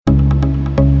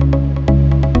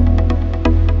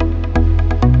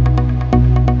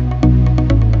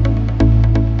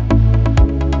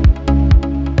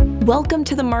Welcome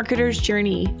to The Marketer's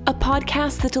Journey, a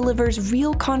podcast that delivers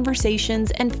real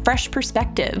conversations and fresh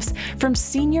perspectives from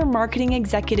senior marketing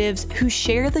executives who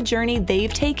share the journey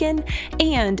they've taken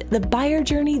and the buyer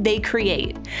journey they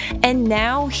create. And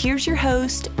now, here's your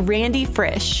host, Randy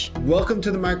Frisch. Welcome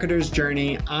to The Marketer's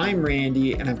Journey. I'm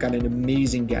Randy, and I've got an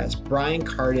amazing guest. Brian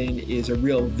Kardon is a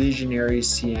real visionary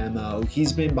CMO.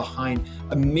 He's been behind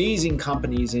amazing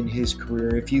companies in his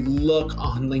career. If you look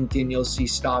on LinkedIn, you'll see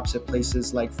stops at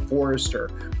places like Forrester,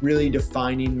 really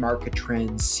defining market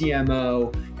trends,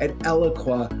 CMO at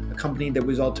Eloqua, a company that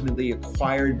was ultimately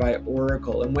acquired by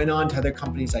Oracle and went on to other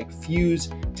companies like Fuse.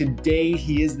 Today,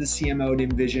 he is the CMO at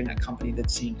Envision, a company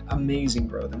that's seeing amazing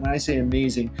growth. And when I say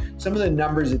amazing, some of the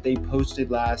numbers that they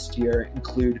posted last year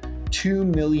include 2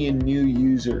 million new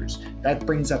users. That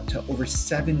brings up to over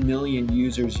 7 million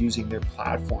users using their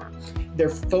platform. Their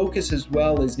focus as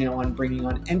well is now on bringing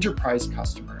on enterprise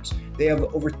customers. They have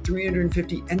over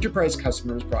 350 enterprise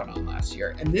customers brought on last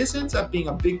year. And this ends up being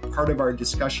a big part of our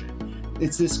discussion.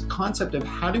 It's this concept of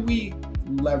how do we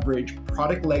leverage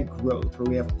product-led growth where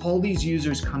we have all these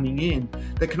users coming in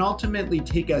that can ultimately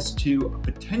take us to a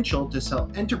potential to sell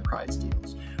enterprise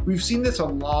deals. We've seen this a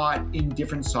lot in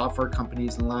different software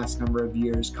companies in the last number of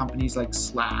years, companies like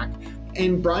Slack.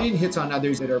 And Brian hits on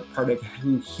others that are part of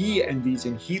who he envies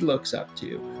and he looks up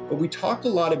to. But we talked a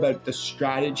lot about the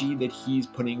strategy that he's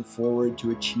putting forward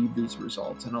to achieve these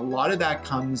results. And a lot of that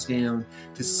comes down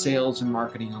to sales and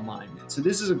marketing alignment. So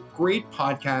this is a great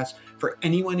podcast for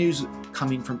anyone who's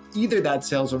coming from either that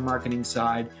sales or marketing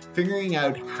side, figuring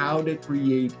out how to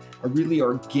create a really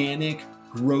organic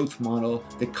growth model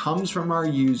that comes from our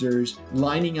users,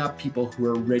 lining up people who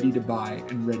are ready to buy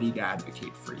and ready to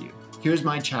advocate for you. Here's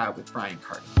my chat with Brian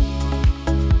Kardon.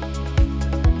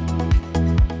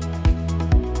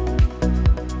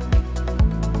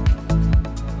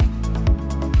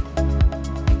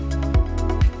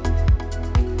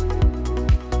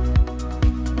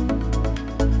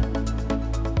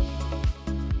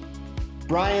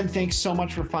 Brian, thanks so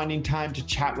much for finding time to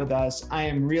chat with us. I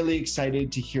am really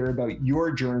excited to hear about your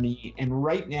journey. And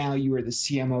right now you are the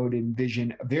CMO at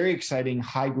Envision, a very exciting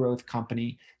high growth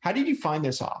company. How did you find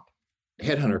this op?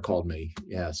 Headhunter called me.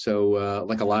 Yeah. So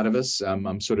like a lot of us,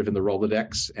 I'm sort of in the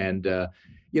Rolodex. And,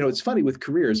 it's funny with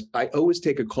careers, I always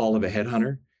take a call of a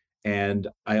headhunter and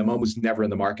I am almost never in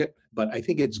the market, but I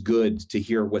think it's good to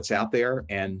hear what's out there.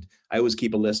 And I always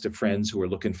keep a list of friends who are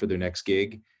looking for their next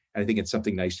gig. I think it's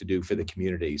something nice to do for the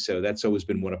community. So that's always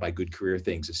been one of my good career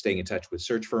things, is staying in touch with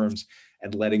search firms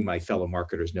and letting my fellow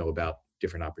marketers know about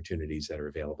different opportunities that are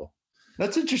available.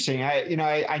 That's interesting.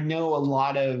 I know a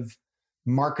lot of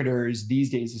marketers these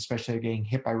days, especially, are getting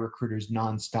hit by recruiters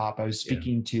nonstop. I was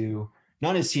speaking to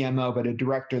not a CMO, but a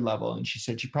director level, and she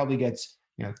said she probably gets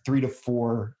 3 to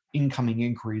 4 incoming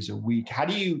inquiries a week. How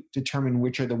do you determine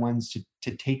which are the ones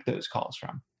to take those calls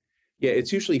from? Yeah,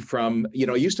 it's usually from,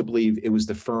 I used to believe it was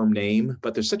the firm name,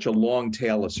 but there's such a long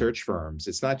tail of search firms.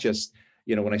 It's not just,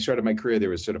 when I started my career, there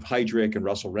was sort of Heidrick and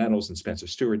Russell Reynolds and Spencer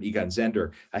Stewart, Egon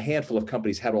Zehnder. A handful of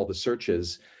companies had all the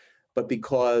searches, but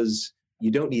because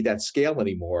you don't need that scale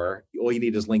anymore, all you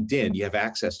need is LinkedIn. You have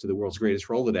access to the world's greatest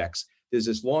Rolodex. There's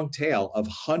this long tail of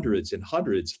hundreds and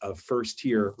hundreds of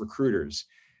first-tier recruiters.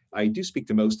 I do speak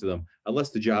to most of them, unless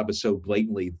the job is so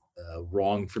blatantly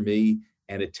wrong for me,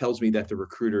 and it tells me that the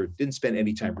recruiter didn't spend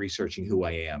any time researching who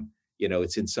I am.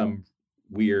 It's in some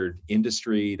weird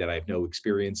industry that I have no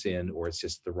experience in, or it's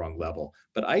just the wrong level.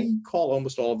 But I call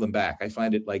almost all of them back. I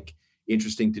find it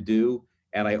interesting to do.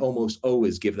 And I almost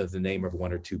always give them the name of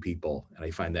 1 or 2 people. And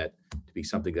I find that to be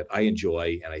something that I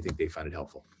enjoy, and I think they find it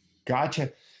helpful.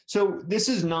 Gotcha. So this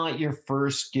is not your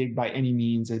first gig by any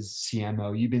means as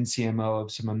CMO. You've been CMO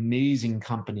of some amazing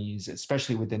companies,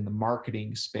 especially within the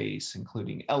marketing space,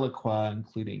 including Eloqua,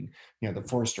 including the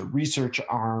Forrester research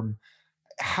arm.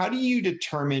 How do you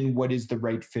determine what is the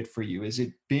right fit for you? Has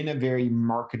it been a very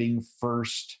marketing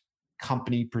first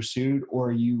company pursuit, or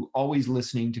are you always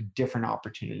listening to different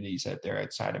opportunities out there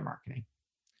outside of marketing?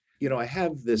 I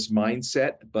have this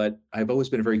mindset, but I've always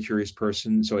been a very curious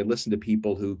person. So I listen to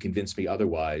people who convince me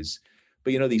otherwise.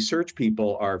 But these search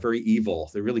people are very evil.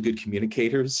 They're really good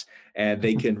communicators, and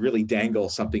they can really dangle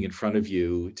something in front of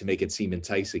you to make it seem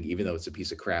enticing, even though it's a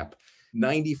piece of crap.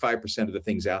 95% of the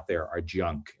things out there are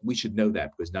junk. We should know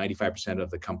that, because 95%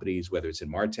 of the companies, whether it's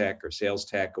in MarTech or sales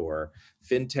tech or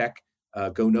FinTech,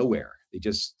 go nowhere. They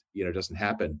just, it doesn't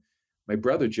happen. My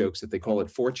brother jokes that they call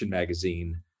it Fortune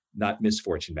magazine, not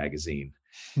Misfortune magazine.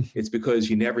 It's because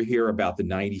you never hear about the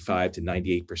 95 to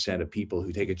 98% of people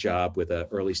who take a job with an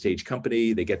early stage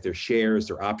company. They get their shares,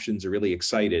 their options, are really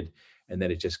excited, and then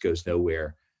it just goes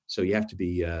nowhere. So you have to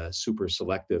be super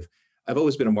selective. I've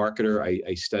always been a marketer.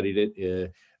 I studied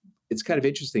it. It's kind of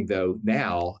interesting, though.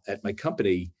 Now at my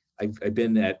company, I've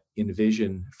been at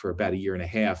Envision for about a year and a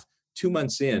half. 2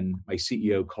 months in, my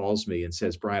CEO calls me and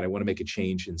says, Brian, I want to make a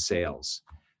change in sales.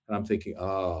 And I'm thinking,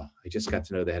 oh, I just got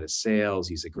to know the head of sales.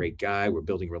 He's a great guy. We're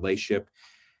building a relationship.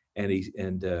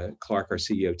 And Clark, our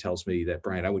CEO, tells me that,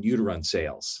 Brian, I want you to run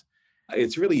sales.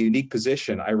 It's really a unique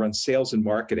position. I run sales and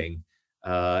marketing,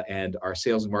 and our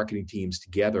sales and marketing teams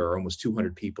together are almost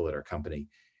 200 people at our company.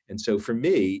 And so for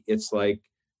me, it's like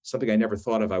something I never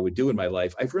thought of I would do in my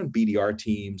life. I've run BDR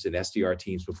teams and SDR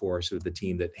teams before, sort of the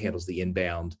team that handles the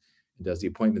inbound and does the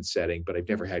appointment setting, but I've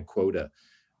never had quota.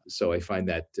 So I find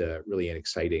that really an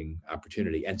exciting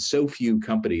opportunity. And so few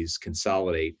companies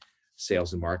consolidate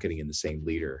sales and marketing in the same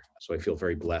leader. So I feel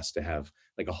very blessed to have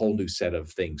like a whole new set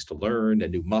of things to learn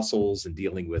and new muscles and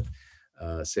dealing with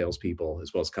salespeople,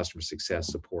 as well as customer success,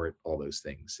 support, all those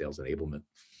things, sales enablement.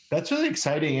 That's really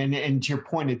exciting. And to your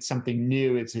point, it's something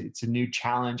new. It's a new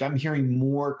challenge. I'm hearing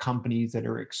more companies that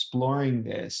are exploring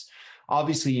this.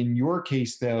 Obviously, in your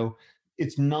case, though,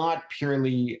 it's not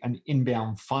purely an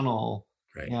inbound funnel.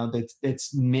 Right.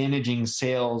 That's managing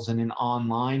sales in an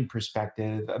online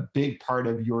perspective. A big part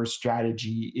of your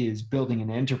strategy is building an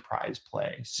enterprise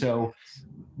play. So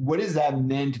what has that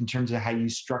meant in terms of how you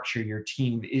structure your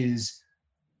team?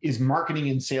 Is marketing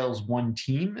and sales one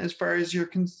team as far as you're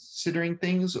considering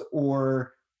things,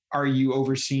 or are you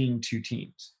overseeing two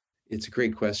teams? It's a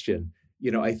great question.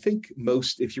 I think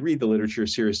if you read the literature,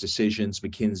 Serious Decisions,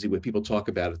 McKinsey, when people talk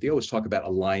about it, they always talk about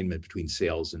alignment between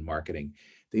sales and marketing.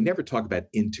 They never talk about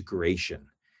integration.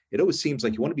 It always seems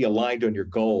like you want to be aligned on your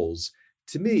goals.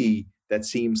 To me, that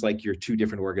seems like you're two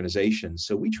different organizations.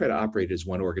 So we try to operate as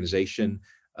one organization.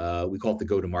 We call it the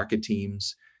go-to-market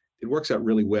teams. It works out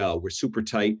really well. We're super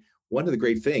tight. One of the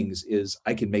great things is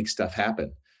I can make stuff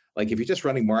happen. Like if you're just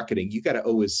running marketing, you got to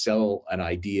always sell an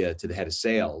idea to the head of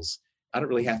sales. I don't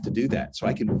really have to do that. So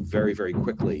I can move very, very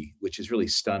quickly, which is really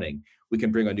stunning. We can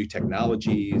bring on new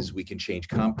technologies. We can change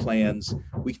comp plans.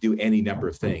 We can do any number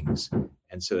of things.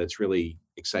 And so that's really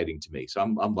exciting to me. So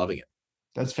I'm loving it.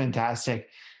 That's fantastic.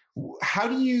 How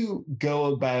do you go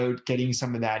about getting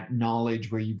some of that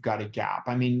knowledge where you've got a gap?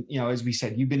 I mean, as we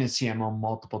said, you've been a CMO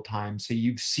multiple times. So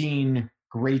you've seen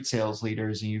great sales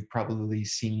leaders, and you've probably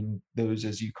seen those,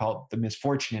 as you call it, the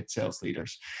misfortunate sales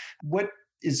leaders. What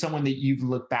is someone that you've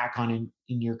looked back on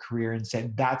in your career and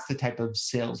said, that's the type of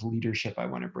sales leadership I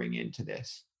want to bring into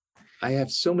this? I have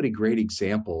so many great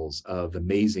examples of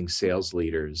amazing sales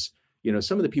leaders.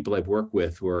 Some of the people I've worked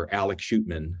with were Alex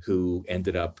Shootman, who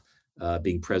ended up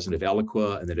being president of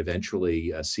Eloqua and then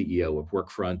eventually CEO of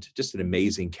Workfront, just an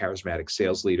amazing, charismatic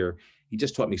sales leader. He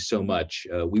just taught me so much.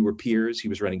 We were peers. He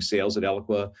was running sales at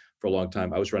Eloqua for a long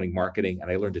time. I was running marketing,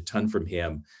 and I learned a ton from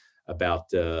him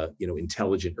about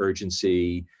intelligent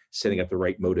urgency, setting up the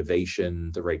right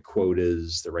motivation, the right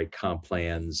quotas, the right comp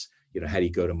plans, how do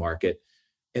you go to market?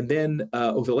 And then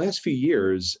over the last few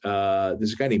years,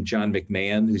 there's a guy named John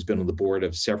McMahon who's been on the board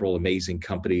of several amazing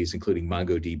companies, including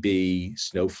MongoDB,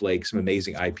 Snowflake, some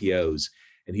amazing IPOs.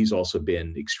 And he's also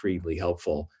been extremely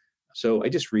helpful. So I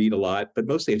just read a lot, but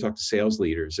mostly I talk to sales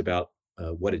leaders about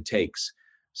what it takes.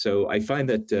 So I find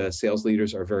that sales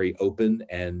leaders are very open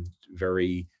and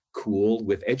very cool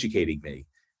with educating me.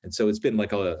 And so it's been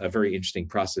like a very interesting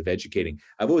process of educating.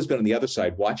 I've always been on the other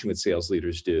side watching what sales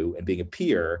leaders do and being a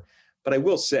peer. But I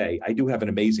will say, I do have an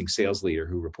amazing sales leader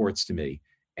who reports to me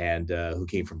and who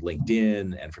came from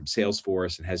LinkedIn and from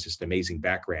Salesforce and has just an amazing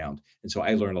background. And so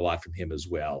I learn a lot from him as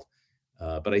well.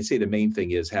 But I'd say the main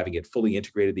thing is having it fully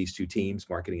integrated, these two teams,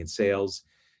 marketing and sales,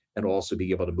 and also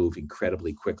being able to move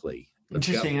incredibly quickly.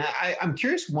 Interesting. I'm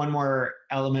curious, one more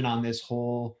element on this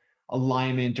whole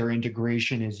alignment or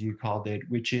integration, as you called it,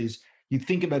 which is you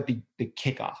think about the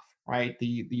kickoff, right?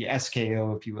 The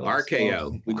SKO, if you will.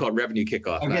 RKO. We call it revenue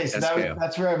kickoff. Okay, so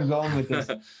that's where I'm going with this.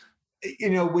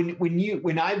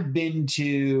 When I've been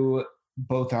to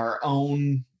both our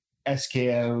own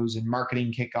SKOs and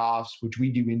marketing kickoffs, which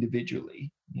we do individually,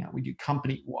 we do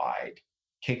company-wide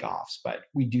kickoffs, but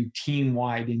we do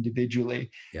team-wide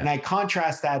individually. Yeah. And I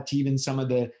contrast that to even some of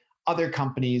the other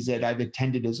companies that I've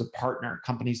attended as a partner,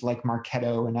 companies like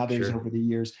Marketo and others over the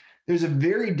years. There's a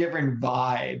very different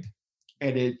vibe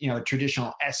at a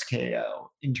traditional SKO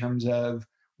in terms of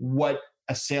what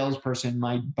a salesperson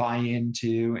might buy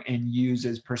into and use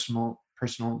as personal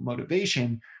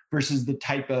motivation versus the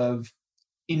type of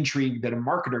intrigue that a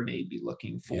marketer may be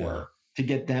looking for to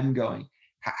get them going.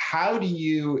 How do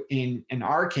you in an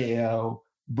RKO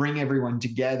bring everyone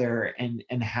together and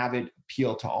have it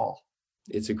appeal to all?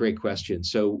 It's a great question.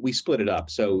 So we split it up.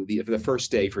 So the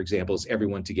first day, for example, is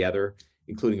everyone together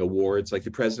including awards like the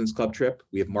President's Club trip.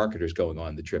 We have marketers going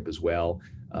on the trip as well.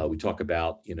 We talk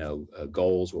about,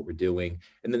 goals, what we're doing.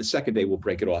 And then the second day, we'll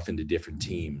break it off into different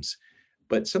teams.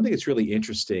 But something that's really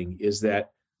interesting is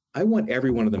that I want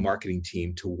everyone on the marketing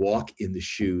team to walk in the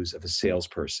shoes of a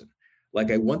salesperson. Like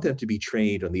I want them to be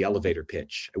trained on the elevator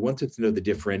pitch. I want them to know the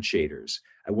differentiators.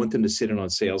 I want them to sit in on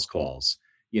sales calls.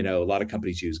 A lot of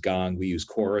companies use Gong. We use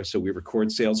Quora, so we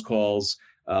record sales calls.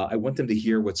 I want them to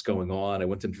hear what's going on. I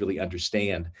want them to really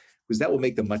understand, because that will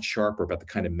make them much sharper about the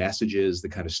kind of messages, the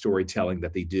kind of storytelling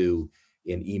that they do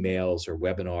in emails or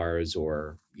webinars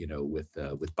or,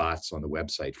 with bots on the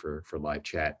website for live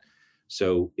chat.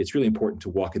 So it's really important to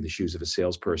walk in the shoes of a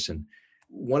salesperson.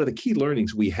 One of the key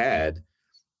learnings we had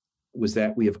was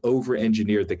that we have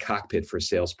over-engineered the cockpit for a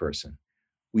salesperson.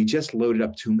 We just loaded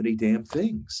up too many damn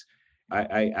things.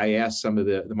 I asked some of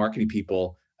the marketing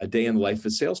people a day in the life of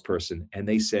a salesperson, and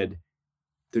they said,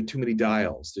 there are too many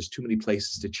dials. There's too many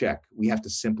places to check. We have to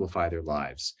simplify their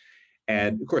lives.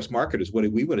 And of course, marketers, what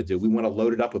do we want to do? We want to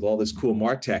load it up with all this cool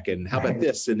MarTech. And how about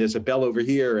this? And there's a bell over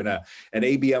here and an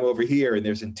ABM over here. And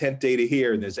there's intent data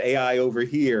here. And there's AI over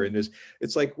here. And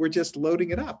it's like, we're just loading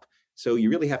it up. So you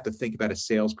really have to think about a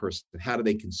salesperson. How do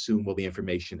they consume all the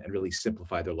information and really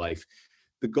simplify their life?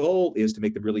 The goal is to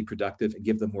make them really productive and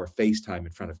give them more face time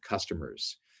in front of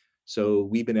customers. So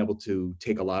we've been able to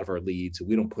take a lot of our leads, and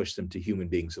we don't push them to human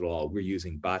beings at all. We're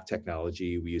using bot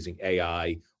technology. We're using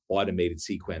AI, automated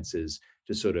sequences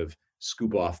to sort of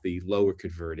scoop off the lower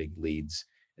converting leads.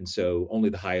 And so only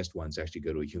the highest ones actually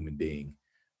go to a human being.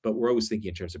 But we're always thinking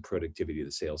in terms of productivity of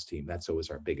the sales team. That's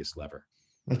always our biggest lever.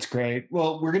 That's great.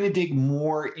 Well, we're going to dig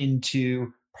more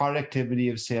into productivity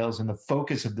of sales and the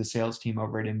focus of the sales team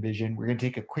over at Envision. We're going to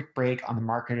take a quick break on the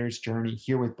marketer's journey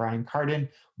here with Brian Kardon.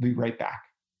 We'll be right back.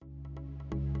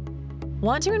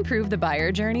 Want to improve the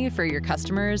buyer journey for your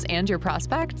customers and your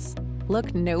prospects?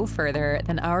 Look no further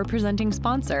than our presenting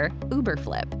sponsor,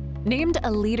 Uberflip. Named a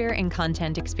leader in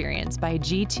content experience by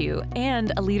G2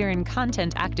 and a leader in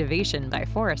content activation by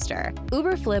Forrester,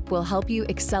 Uberflip will help you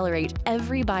accelerate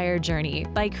every buyer journey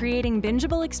by creating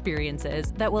bingeable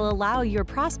experiences that will allow your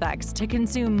prospects to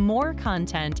consume more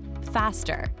content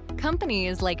faster.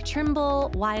 Companies like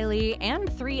Trimble, Wiley, and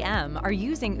 3M are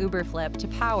using Uberflip to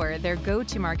power their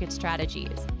go-to-market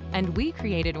strategies, and we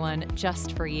created one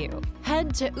just for you.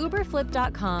 Head to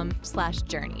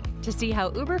uberflip.com/journey to see how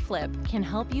Uberflip can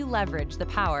help you leverage the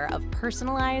power of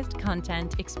personalized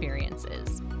content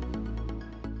experiences.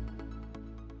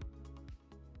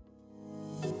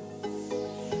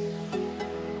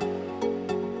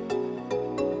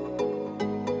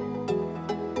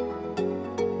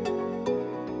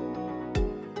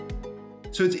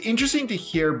 So it's interesting to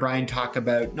hear Brian talk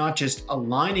about not just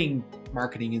aligning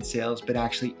marketing and sales, but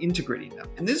actually integrating them.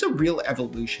 And this is a real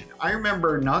evolution. I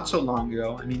remember not so long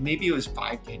ago, maybe it was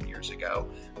 5-10 years ago,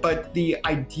 but the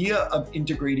idea of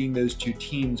integrating those two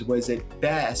teams was at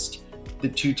best the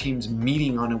two teams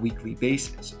meeting on a weekly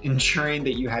basis, ensuring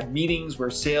that you had meetings where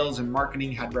sales and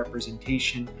marketing had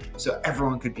representation so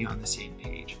everyone could be on the same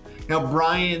page. Now,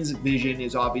 Brian's vision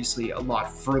is obviously a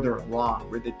lot further along,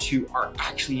 where the two are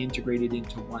actually integrated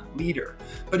into one leader.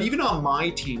 But even on my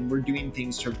team, we're doing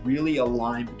things to really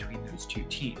align between those two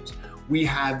teams. We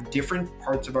have different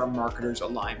parts of our marketers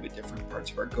aligned with different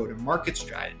parts of our go-to-market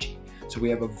strategy. So we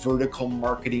have a vertical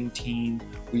marketing team.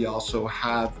 We also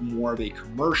have more of a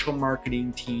commercial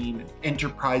marketing team, an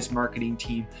enterprise marketing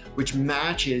team, which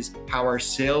matches how our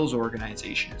sales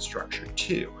organization is structured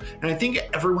too. And I think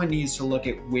everyone needs to look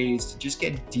at ways to just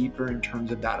get deeper in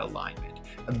terms of that alignment.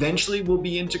 Eventually we'll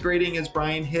be integrating as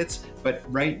Brian hits, but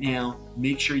right now,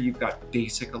 make sure you've got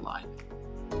basic alignment.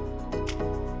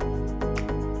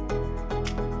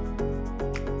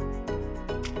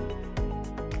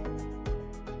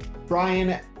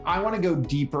 Brian, I want to go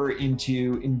deeper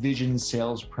into Envision's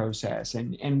sales process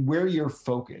and where you're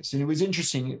focused. And it was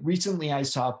interesting. Recently, I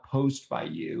saw a post by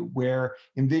you where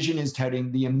Envision is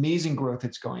touting the amazing growth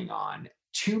that's going on.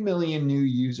 2 million new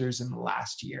users in the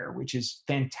last year, which is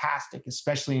fantastic,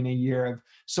 especially in a year of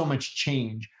so much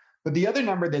change. But the other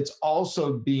number that's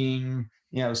also being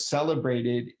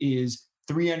celebrated is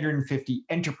 350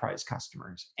 enterprise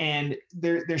customers. And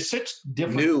there's such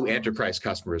different new enterprise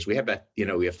customers. We have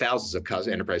we have thousands of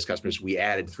enterprise customers. We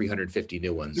added 350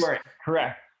 new ones. Right,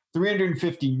 correct.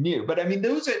 350 new. But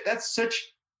that's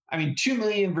such 2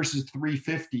 million versus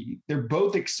 350. They're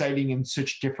both exciting in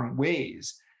such different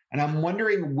ways. And I'm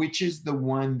wondering which is the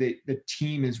one that the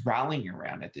team is rallying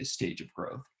around at this stage of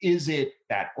growth. Is it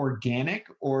that organic,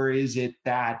 or is it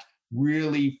that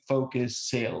really focused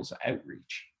sales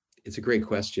outreach? It's a great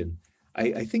question.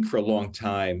 I think for a long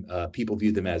time, people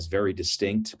view them as very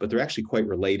distinct, but they're actually quite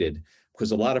related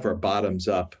because a lot of our bottoms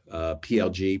up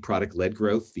PLG, product led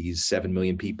growth, these 7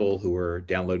 million people who are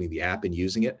downloading the app and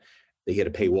using it, they hit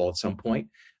a paywall at some point.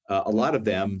 A lot of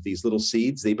them, these little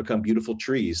seeds, they become beautiful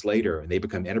trees later and they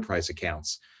become enterprise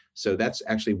accounts. So that's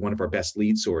actually one of our best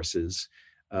lead sources.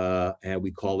 And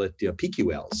we call it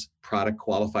PQLs, product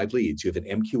qualified leads. You have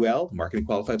an MQL, marketing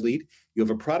qualified lead. You have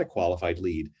a product qualified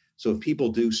lead. So if people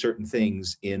do certain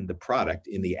things in the product,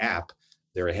 in the app,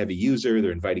 they're a heavy user,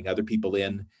 they're inviting other people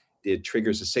in, it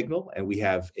triggers a signal, and we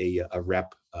have a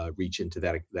rep reach into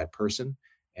that person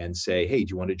and say, hey,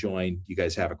 do you want to join? Do you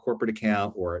guys have a corporate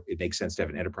account, or it makes sense to have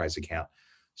an enterprise account?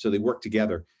 So they work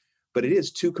together. But it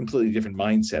is two completely different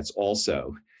mindsets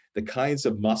also. The kinds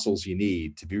of muscles you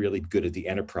need to be really good at the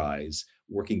enterprise,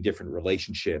 working different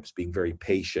relationships, being very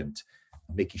patient,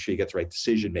 making sure you get the right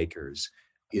decision makers,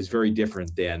 is very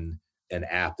different than an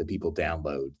app that people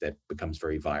download that becomes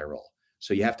very viral.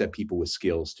 So you have to have people with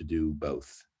skills to do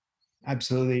both.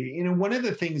 Absolutely. One of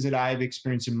the things that I've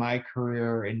experienced in my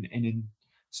career and in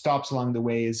stops along the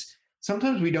way is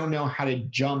sometimes we don't know how to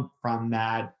jump from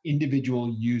that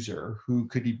individual user who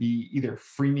could be either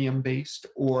freemium based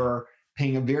or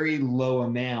paying a very low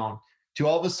amount to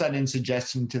all of a sudden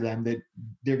suggesting to them that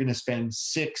they're going to spend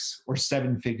 6 or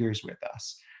 7 figures with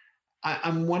us.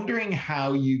 I'm wondering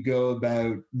how you go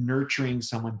about nurturing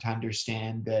someone to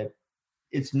understand that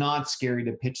it's not scary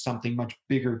to pitch something much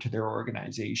bigger to their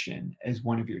organization as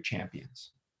one of your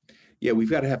champions. Yeah, we've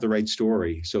got to have the right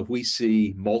story. So if we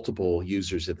see multiple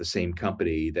users at the same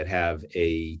company that have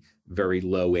a very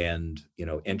low end,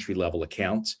 entry level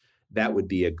account, that would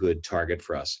be a good target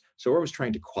for us. So we're always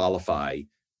trying to qualify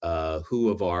who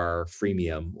of our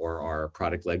freemium or our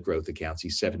product led growth accounts,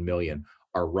 these 7 million,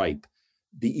 are ripe.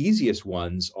 The easiest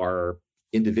ones are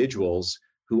individuals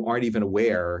who aren't even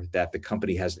aware that the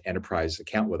company has an enterprise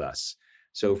account with us.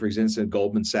 So for instance,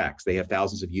 Goldman Sachs, they have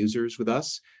thousands of users with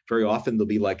us. Very often there'll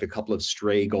be like a couple of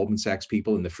stray Goldman Sachs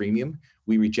people in the freemium.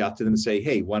 We reach out to them and say,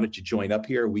 hey, why don't you join up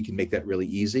here? We can make that really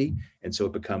easy. And so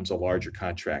it becomes a larger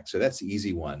contract. So that's the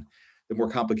easy one. The more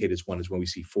complicated one is when we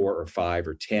see 4 or 5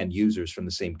 or 10 users from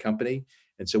the same company.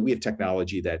 And so we have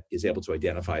technology that is able to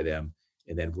identify them.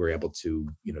 And then we're able to,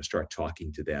 start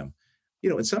talking to them.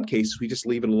 In some cases, we just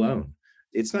leave it alone.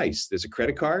 It's nice. There's a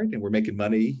credit card and we're making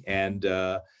money. And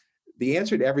the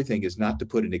answer to everything is not to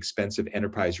put an expensive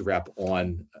enterprise rep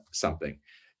on something.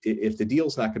 If the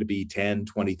deal's not going to be 10,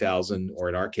 20,000, or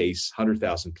in our case,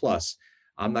 100,000 plus,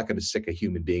 I'm not going to stick a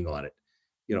human being on it.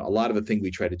 A lot of the thing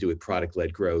we try to do with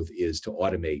product-led growth is to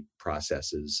automate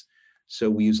processes. So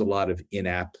we use a lot of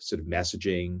in-app sort of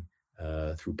messaging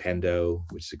through Pendo,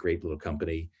 which is a great little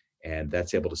company. And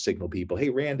that's able to signal people,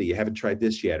 hey, Randy, you haven't tried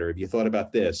this yet, or have you thought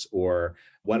about this? Or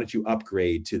why don't you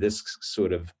upgrade to this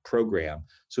sort of program?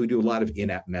 So we do a lot of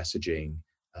in-app messaging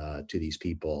to these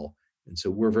people. And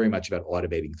so we're very much about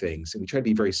automating things. And we try to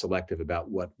be very selective about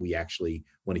what we actually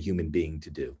want a human being to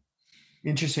do.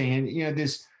 Interesting. And,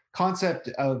 this concept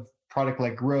of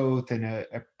product-led growth and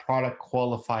a product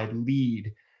qualified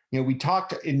lead, we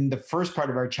talked in the first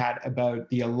part of our chat about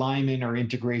the alignment or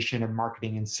integration of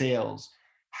marketing and sales.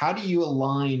 How do you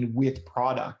align with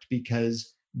product?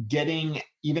 Because getting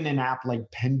even an app like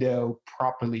Pendo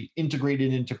properly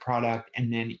integrated into product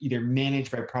and then either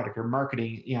managed by product or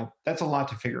marketing, that's a lot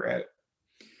to figure out.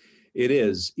 It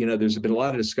is. There's been a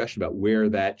lot of discussion about where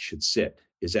that should sit.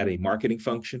 Is that a marketing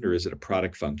function or is it a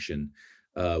product function?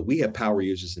 We have power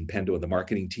users in Pendo in the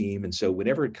marketing team. And so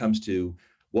whenever it comes to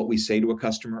what we say to a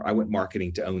customer, I want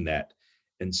marketing to own that.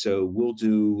 And so we'll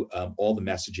do all the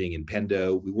messaging in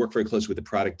Pendo. We work very closely with the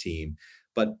product team,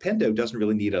 but Pendo doesn't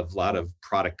really need a lot of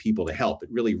product people to help. It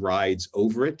really rides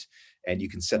over it, and you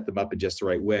can set them up in just the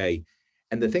right way.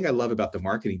 And the thing I love about the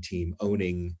marketing team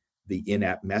owning the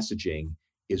in-app messaging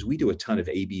is we do a ton of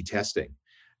A/B testing.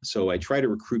 So I try to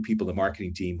recruit people in the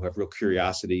marketing team who have real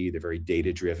curiosity. They're very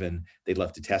data-driven. They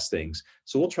love to test things.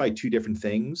 So we'll try 2 different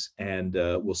things, and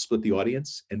we'll split the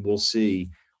audience, and we'll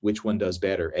see which one does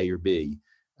better, A or B.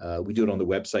 We do it on the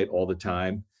website all the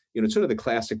time. It's sort of the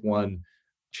classic one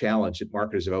challenge that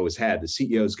marketers have always had. The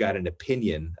CEO's got an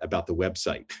opinion about the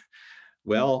website.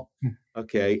 Well,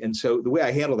 okay. And so the way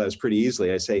I handle that is pretty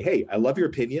easily. I say, hey, I love your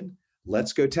opinion.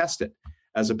 Let's go test it.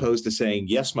 As opposed to saying,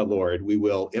 yes, my lord, we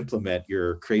will implement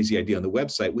your crazy idea on the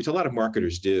website, which a lot of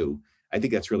marketers do. I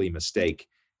think that's really a mistake.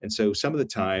 And so some of the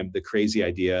time, the crazy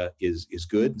idea is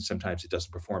good, and sometimes it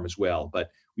doesn't perform as well.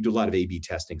 But we do a lot of A/B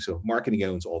testing. So marketing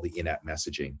owns all the in-app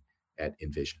messaging at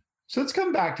Envision. So let's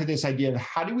come back to this idea of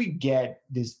how do we get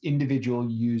this individual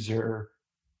user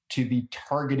to be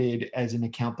targeted as an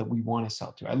account that we want to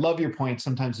sell to. I love your point.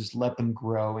 Sometimes just let them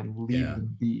grow and leave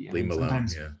them be. Leave them alone.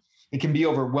 Sometimes it can be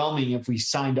overwhelming if we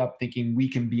signed up thinking we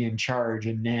can be in charge,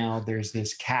 and now there's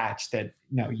this catch that,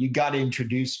 no, you got to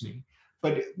introduce me.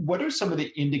 But what are some of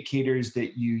the indicators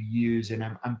that you use? And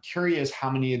I'm curious how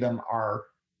many of them are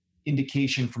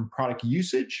indication from product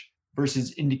usage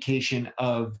versus indication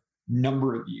of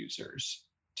number of users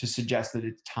to suggest that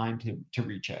it's time to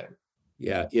reach out.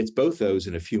 Yeah, it's both those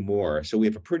and a few more. So we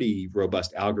have a pretty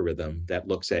robust algorithm that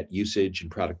looks at usage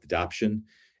and product adoption,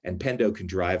 and Pendo can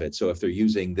drive it. So if they're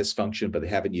using this function, but they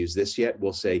haven't used this yet,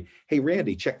 we'll say, hey,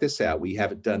 Randy, check this out. We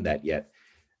haven't done that yet.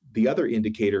 The other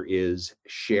indicator is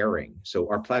sharing. So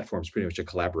our platform is pretty much a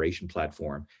collaboration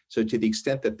platform. So to the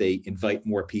extent that they invite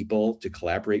more people to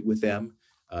collaborate with them,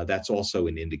 that's also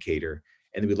an indicator.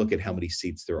 And then we look at how many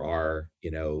seats there are,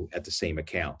 at the same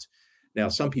account. Now,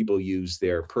 some people use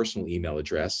their personal email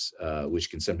address,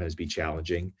 which can sometimes be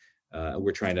challenging.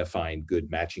 We're trying to find good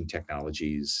matching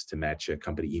technologies to match a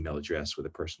company email address with a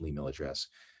personal email address.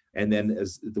 And then,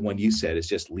 as the one you said, is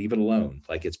just leave it alone.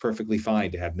 Like, it's perfectly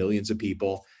fine to have millions of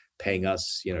people paying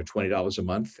us, $20 a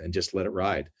month and just let it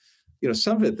ride.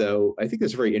 Some of it, though, I think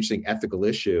there's a very interesting ethical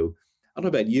issue. I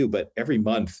don't know about you, but every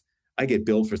month I get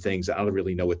billed for things I don't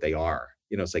really know what they are.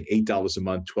 It's like $8 a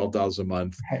month, $12 a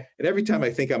month. Right. And every time I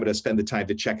think I'm going to spend the time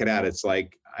to check it out, it's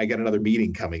like, I got another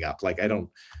meeting coming up. Like, I don't,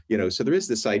 so there is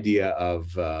this idea of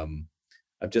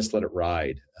just let it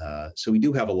ride. So we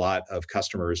do have a lot of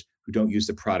customers who don't use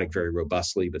the product very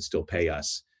robustly, but still pay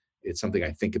us. It's something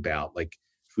I think about, like,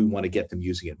 if we want to get them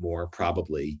using it more,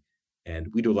 probably. And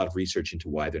we do a lot of research into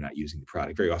why they're not using the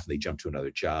product. Very often they jump to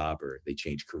another job, or they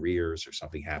change careers, or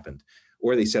something happened,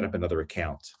 or they set up another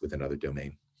account with another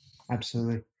domain.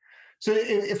 Absolutely. So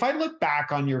if I look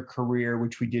back on your career,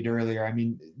 which we did earlier, I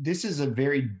mean, this is a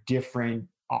very different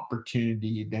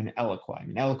opportunity than Eloqua. I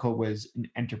mean, Eloqua was an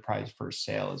enterprise first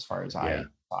sale as far as I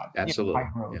thought. Absolutely. High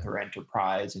growth or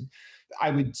enterprise. And I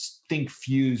would think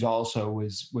Fuse also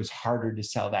was harder to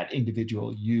sell that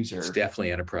individual user. It's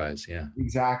definitely enterprise. Yeah.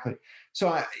 Exactly.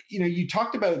 So, you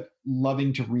talked about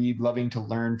loving to read, loving to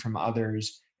learn from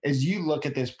others. As you look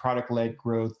at this product-led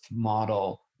growth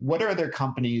model, what are other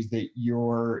companies that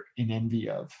you're in envy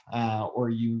of, or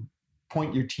you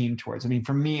point your team towards? I mean,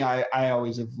 for me, I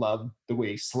always have loved the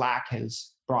way Slack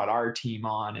has brought our team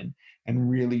on and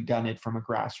really done it from a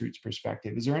grassroots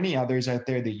perspective. Is there any others out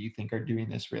there that you think are doing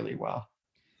this really well?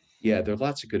 Yeah, there are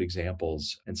lots of good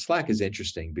examples. And Slack is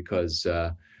interesting because,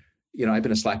 I've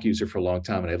been a Slack user for a long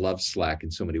time, and I love Slack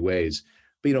in so many ways.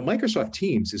 But, Microsoft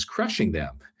Teams is crushing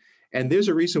them. And there's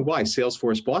a reason why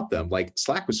Salesforce bought them. Like,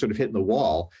 Slack was sort of hitting the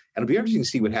wall. And it'll be interesting to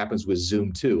see what happens with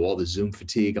Zoom too, all the Zoom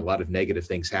fatigue, a lot of negative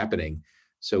things happening.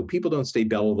 So people don't stay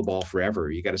bell of the ball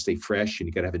forever. You got to stay fresh, and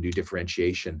you got to have a new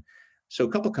differentiation. So a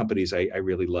couple of companies I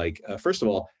really like. First of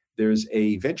all, there's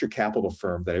a venture capital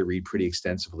firm that I read pretty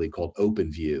extensively called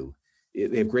OpenView.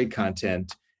 They have great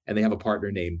content, and they have a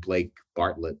partner named Blake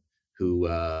Bartlett, who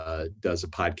does a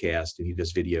podcast, and he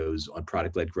does videos on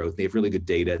product-led growth. They have really good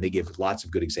data, and they give lots of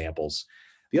good examples.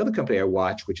 The other company I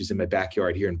watch, which is in my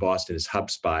backyard here in Boston, is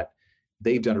HubSpot.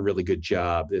 They've done a really good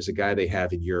job. There's a guy they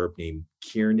have in Europe named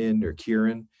Kieran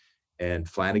and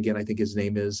Flanagan, I think his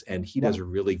name is, and he does a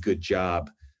really good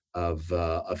job of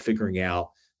figuring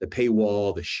out the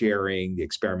paywall, the sharing, the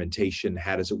experimentation.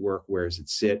 How does it work? Where does it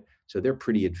sit? So they're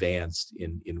pretty advanced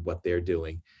in what they're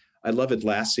doing. I love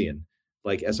Atlassian.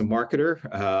 Like, as a marketer,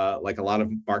 like, a lot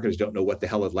of marketers don't know what the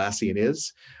hell Atlassian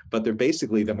is, but they're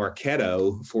basically the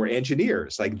Marketo for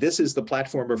engineers. Like, this is the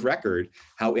platform of record,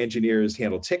 how engineers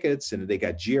handle tickets, and they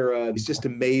got Jira. It's just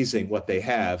amazing what they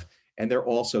have. And they're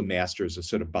also masters of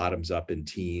sort of bottoms up in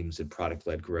teams and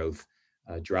product-led growth.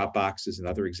 Dropbox is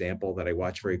another example that I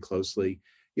watch very closely.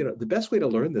 The best way to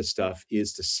learn this stuff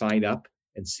is to sign up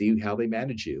and see how they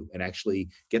manage you, and actually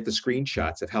get the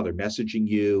screenshots of how they're messaging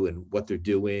you and what they're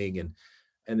doing. And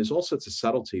there's all sorts of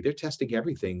subtlety. They're testing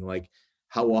everything, like,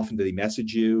 how often do they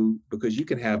message you? Because you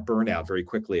can have burnout very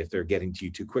quickly if they're getting to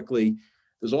you too quickly.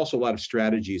 There's also a lot of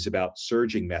strategies about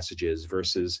surging messages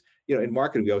versus, in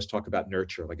marketing, we always talk about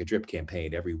nurture, like a drip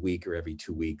campaign every week or every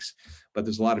 2 weeks. But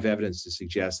there's a lot of evidence to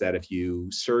suggest that if you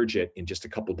surge it in just a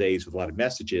couple of days with a lot of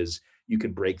messages, you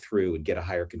can break through and get a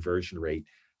higher conversion rate.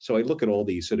 So I look at all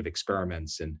these sort of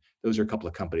experiments, and those are a couple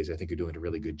of companies I think are doing a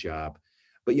really good job.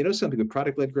 But something with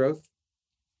product-led growth,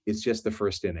 it's just the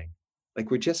first inning.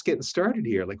 Like, we're just getting started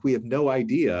here. Like, we have no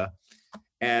idea.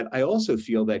 And I also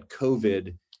feel that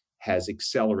COVID has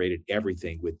accelerated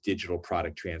everything with digital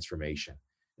product transformation.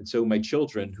 And so my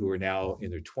children, who are now in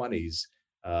their 20s,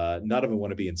 none of them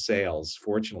want to be in sales,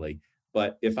 fortunately,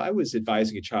 But if I was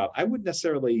advising a child, I wouldn't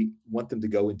necessarily want them to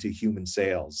go into human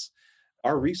sales.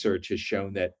 Our research has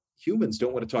shown that humans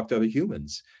don't want to talk to other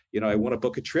humans. I want to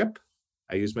book a trip,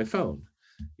 I use my phone.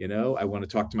 I want to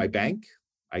talk to my bank,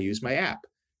 I use my app.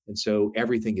 And so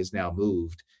everything is now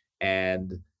moved.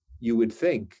 And you would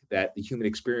think that the human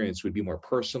experience would be more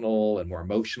personal and more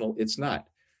emotional. It's not.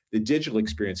 The digital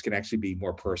experience can actually be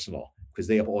more personal because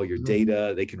they have all your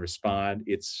data, they can respond.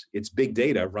 It's big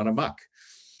data run amok.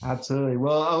 Absolutely.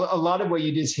 Well, a lot of what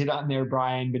you just hit on there,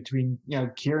 Brian, between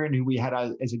Kieran, who we had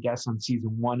as a guest on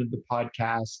season 1 of the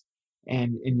podcast,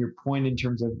 and your point in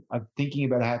terms of thinking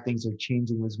about how things are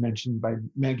changing was mentioned by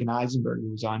Megan Eisenberg,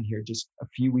 who was on here just a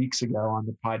few weeks ago on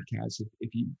the podcast.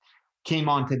 If you came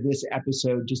onto this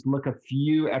episode, just look a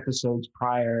few episodes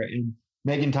prior, and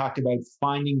Megan talked about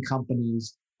finding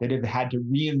companies that have had to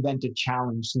reinvent a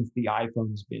challenge since the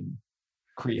iPhone's been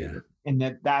created,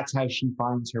 and that's how she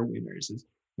finds her winners is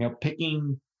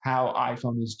picking how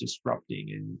iPhone is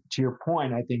disrupting. And to your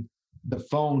point, I think the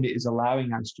phone is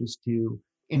allowing us just to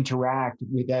interact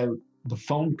without the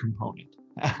phone component,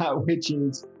 which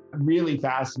is really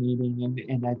fascinating.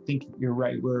 And I think you're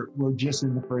right. We're just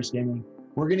in the first inning.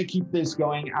 We're going to keep this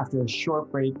going after a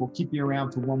short break. We'll keep you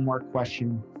around for one more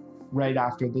question right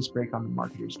after this break on the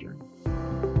Marketer's Journey.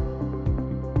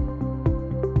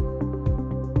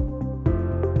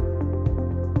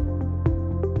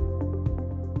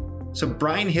 So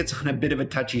Brian hits on a bit of a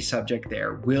touchy subject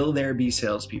there. Will there be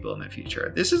salespeople in the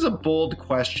future? This is a bold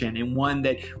question and one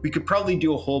that we could probably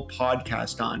do a whole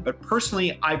podcast on. But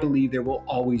personally, I believe there will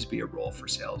always be a role for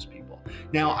salespeople.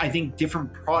 Now, I think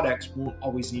different products won't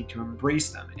always need to embrace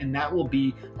them. And that will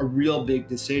be a real big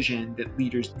decision that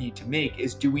leaders need to make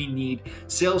is, do we need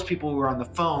salespeople who are on the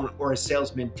phone or a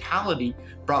sales mentality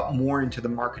brought more into the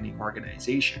marketing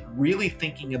organization? Really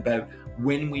thinking about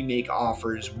when we make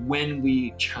offers, when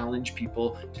we challenge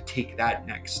people to take that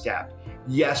next step.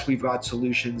 Yes, we've got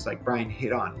solutions like Brian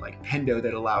hit on, like Pendo,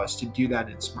 that allow us to do that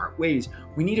in smart ways.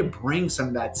 We need to bring some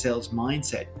of that sales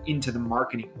mindset into the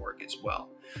marketing org as well.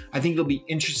 I think it'll be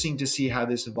interesting to see how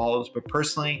this evolves, but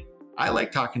personally, I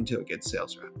like talking to a good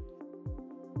sales rep.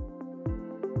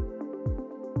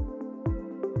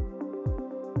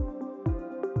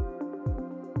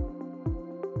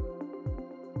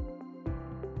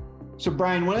 So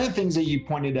Brian, one of the things that you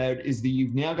pointed out is that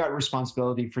you've now got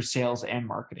responsibility for sales and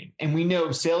marketing. And we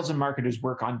know sales and marketers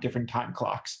work on different time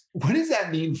clocks. What does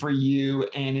that mean for you?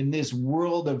 And in this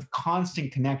world of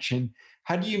constant connection,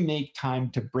 how do you make time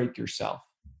to break yourself?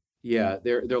 Yeah,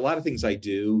 there are a lot of things I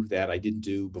do that I didn't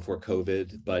do before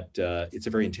COVID, but it's a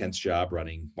very intense job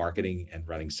running marketing and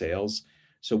running sales.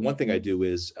 So one thing I do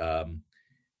is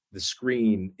the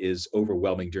screen is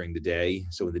overwhelming during the day.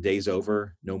 So when the day's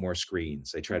over, no more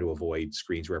screens. I try to avoid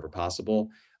screens wherever possible.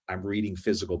 I'm reading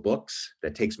physical books.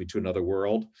 That takes me to another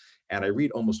world. And I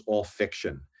read almost all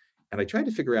fiction. And I try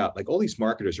to figure out, like, all these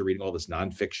marketers are reading all this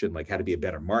nonfiction, like how to be a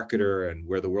better marketer and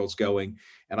where the world's going.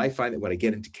 And I find that when I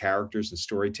get into characters and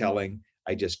storytelling,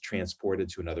 I just transport it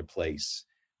to another place,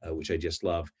 which I just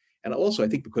love. And also, I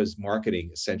think because marketing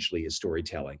essentially is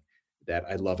storytelling, that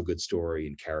I love a good story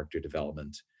and character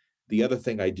development. The other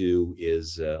thing I do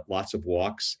is lots of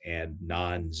walks and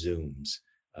non-Zooms,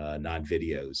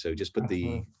 non-videos. So just put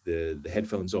the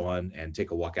headphones on and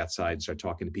take a walk outside and start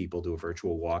talking to people, do a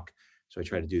virtual walk. So I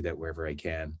try to do that wherever I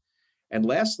can. And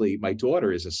lastly, my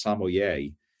daughter is a sommelier.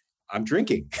 I'm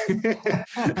drinking, with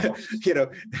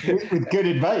good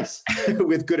advice.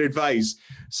 With good advice.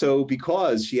 So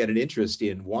because she had an interest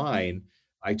in wine,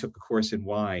 I took a course in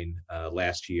wine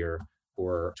last year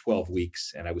for 12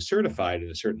 weeks, and I was certified at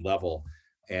a certain level.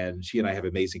 And she and I have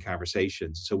amazing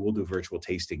conversations. So we'll do virtual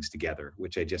tastings together,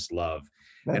 which I just love.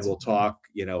 And we'll talk,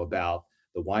 about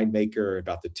the winemaker,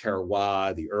 about the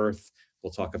terroir, the earth.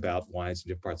 We'll talk about wines in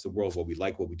different parts of the world, what we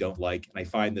like, what we don't like. And I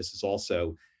find this is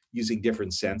also using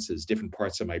different senses, different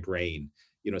parts of my brain.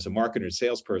 As a marketer and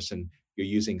salesperson, you're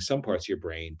using some parts of your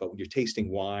brain, but when you're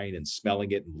tasting wine and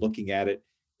smelling it and looking at it,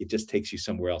 it just takes you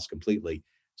somewhere else completely.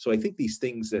 So I think these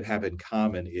things that have in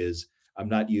common is I'm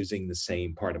not using the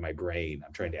same part of my brain.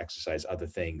 I'm trying to exercise other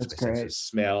things, That's my great. sense of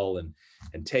smell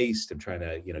and taste. I'm trying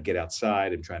to, get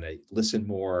outside. I'm trying to listen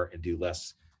more and do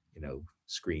less,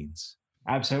 screens.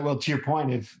 Absolutely. Well, to your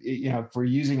point, if we're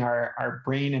using our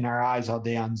brain and our eyes all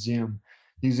day on Zoom,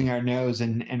 using our nose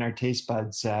and our taste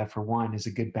buds for wine is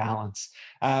a good balance.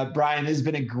 Brian, this has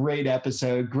been a great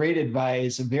episode, great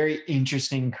advice, a very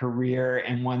interesting career,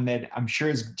 and one that I'm sure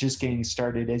is just getting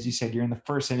started. As you said, you're in the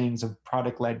first innings of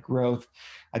product-led growth.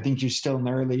 I think you're still in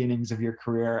the early innings of your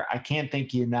career. I can't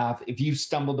thank you enough. If you've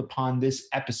stumbled upon this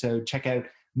episode, check out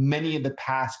Many of the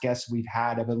past guests we've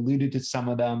had, I've alluded to some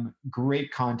of them. Great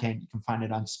content. You can find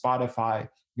it on Spotify.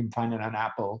 You can find it on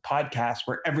Apple Podcasts,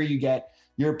 wherever you get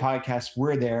your podcast,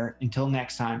 we're there. Until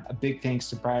next time, a big thanks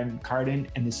to Brian Kardon,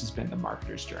 and this has been The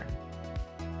Marketer's Journey.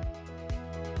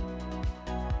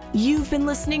 You've been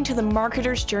listening to the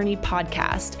Marketer's Journey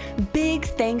podcast. Big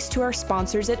thanks to our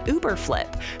sponsors at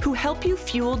Uberflip, who help you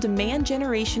fuel demand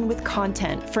generation with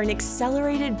content for an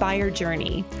accelerated buyer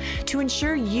journey. To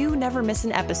ensure you never miss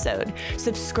an episode,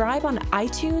 subscribe on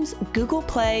iTunes, Google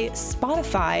Play,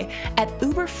 Spotify, at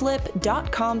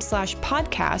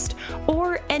uberflip.com/podcast,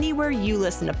 or anywhere you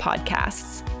listen to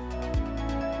podcasts.